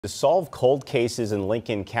To solve cold cases in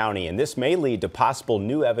Lincoln County, and this may lead to possible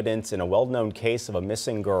new evidence in a well-known case of a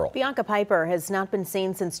missing girl. Bianca Piper has not been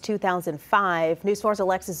seen since 2005. News 4's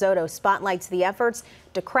Alexis Zoto spotlights the efforts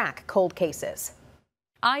to crack cold cases.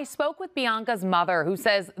 I spoke with Bianca's mother, who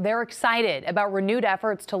says they're excited about renewed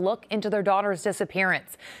efforts to look into their daughter's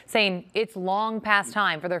disappearance, saying it's long past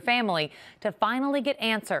time for their family to finally get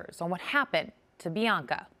answers on what happened to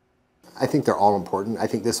Bianca. I think they're all important. I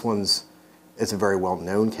think this it's a very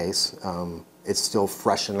well-known case. It's still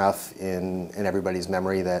fresh enough in everybody's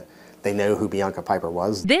memory that they know who Bianca Piper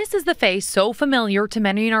was. This is the face so familiar to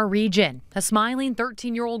many in our region. A smiling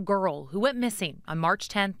 13-year-old girl who went missing on March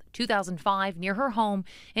 10th, 2005 near her home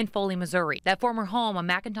in Foley, Missouri. That former home on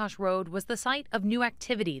McIntosh Road was the site of new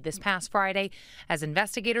activity this past Friday as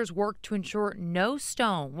investigators worked to ensure no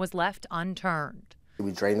stone was left unturned.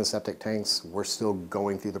 We drained the septic tanks. We're still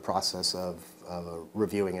going through the process of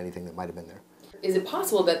reviewing anything that might have been there. Is it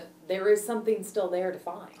possible that there is something still there to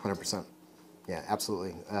find? 100%. Yeah,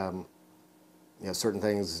 absolutely. Certain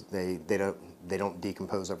things they don't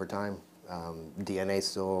decompose over time. DNA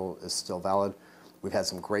is still valid. We've had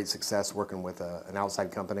some great success working with an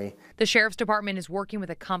outside company. The Sheriff's Department is working with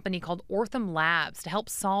a company called Ortham Labs to help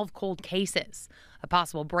solve cold cases. A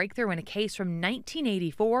possible breakthrough in a case from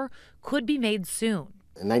 1984 could be made soon.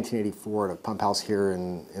 In 1984, at a pump house here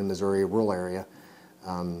in Missouri, a rural area,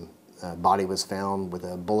 a body was found with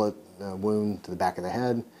a bullet wound to the back of the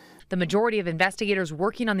head. The majority of investigators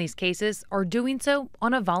working on these cases are doing so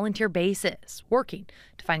on a volunteer basis, working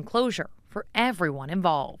to find closure for everyone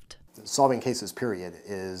involved. Solving cases, period,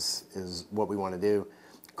 is what we want to do.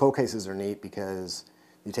 Cold cases are neat because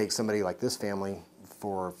you take somebody like this family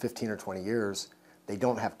for 15 or 20 years, they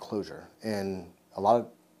don't have closure. And a lot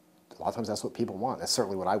of times that's what people want. That's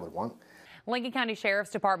certainly what I would want. Lincoln County Sheriff's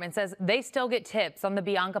Department says they still get tips on the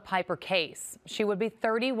Bianca Piper case. She would be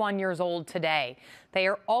 31 years old today. They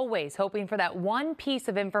are always hoping for that one piece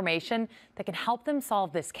of information that can help them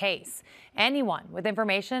solve this case. Anyone with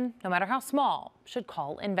information, no matter how small, should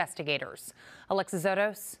call investigators. Alexis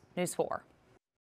Zotos, News 4.